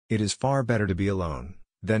It is far better to be alone,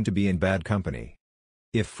 than to be in bad company.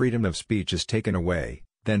 If freedom of speech is taken away,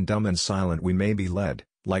 then dumb and silent we may be led,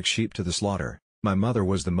 like sheep to the slaughter. My mother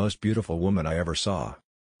was the most beautiful woman I ever saw.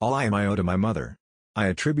 All I am I owe to my mother. I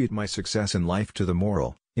attribute my success in life to the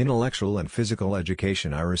moral, intellectual and physical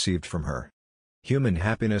education I received from her. Human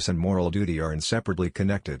happiness and moral duty are inseparably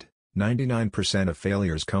connected. 99% of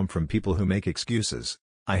failures come from people who make excuses.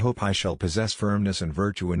 I hope I shall possess firmness and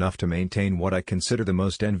virtue enough to maintain what I consider the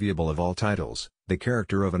most enviable of all titles, the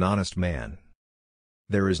character of an honest man.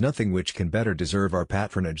 There is nothing which can better deserve our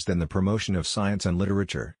patronage than the promotion of science and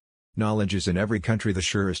literature. Knowledge is in every country the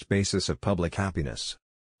surest basis of public happiness.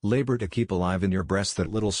 Labor to keep alive in your breast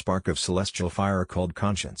that little spark of celestial fire called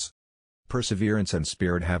conscience. Perseverance and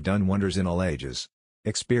spirit have done wonders in all ages.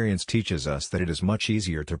 Experience teaches us that it is much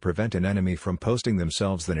easier to prevent an enemy from posting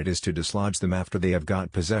themselves than it is to dislodge them after they have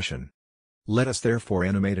got possession. Let us therefore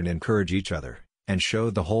animate and encourage each other, and show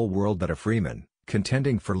the whole world that a freeman,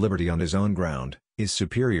 contending for liberty on his own ground, is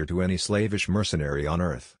superior to any slavish mercenary on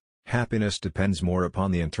earth. Happiness depends more upon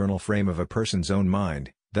the internal frame of a person's own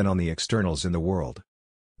mind, than on the externals in the world.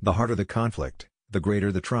 The harder the conflict, the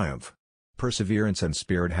greater the triumph. Perseverance and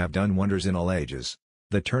spirit have done wonders in all ages.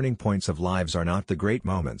 The turning points of lives are not the great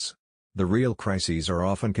moments. The real crises are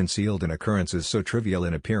often concealed in occurrences so trivial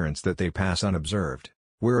in appearance that they pass unobserved.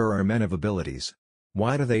 Where are our men of abilities?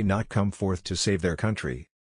 Why do they not come forth to save their country?